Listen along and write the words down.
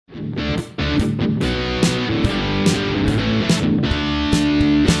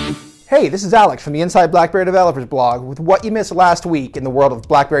Hey, this is Alex from the Inside BlackBerry Developers Blog with what you missed last week in the world of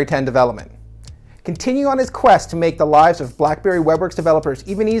BlackBerry 10 development. Continuing on his quest to make the lives of BlackBerry WebWorks developers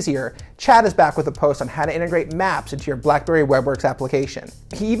even easier, Chad is back with a post on how to integrate maps into your BlackBerry WebWorks application.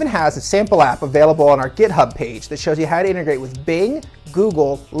 He even has a sample app available on our GitHub page that shows you how to integrate with Bing,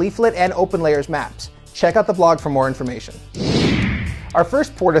 Google, Leaflet, and OpenLayers maps. Check out the blog for more information. Our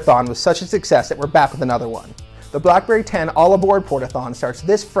first Port-A-Thon was such a success that we're back with another one. The BlackBerry 10 All Aboard Port-A-Thon starts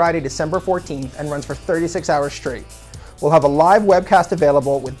this Friday, December 14th and runs for 36 hours straight. We'll have a live webcast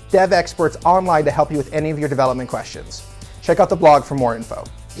available with dev experts online to help you with any of your development questions. Check out the blog for more info.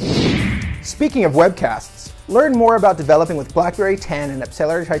 Speaking of webcasts, learn more about developing with BlackBerry 10 and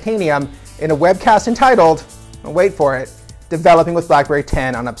Appcelerator Titanium in a webcast entitled, wait for it, Developing with BlackBerry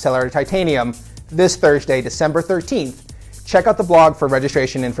 10 on Appcelerator Titanium this Thursday, December 13th. Check out the blog for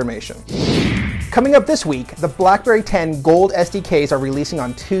registration information. Coming up this week, the BlackBerry 10 Gold SDKs are releasing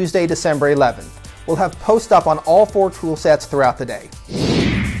on Tuesday, December 11th. We'll have posts up on all 4 tool sets throughout the day.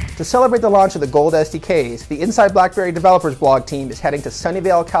 To celebrate the launch of the Gold SDKs, the Inside BlackBerry Developers Blog team is heading to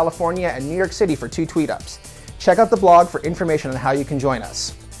Sunnyvale, California and New York City for 2 Tweetups. Check out the blog for information on how you can join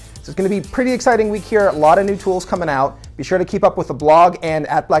us. So it's going to be a pretty exciting week here, a lot of new tools coming out. Be sure to keep up with the blog and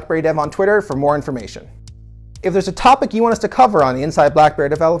at BlackBerry Dev on Twitter for more information. If there's a topic you want us to cover on the Inside BlackBerry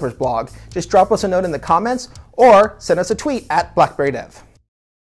Developers Blog, just drop us a note in the comments or send us a tweet at BlackBerry Dev.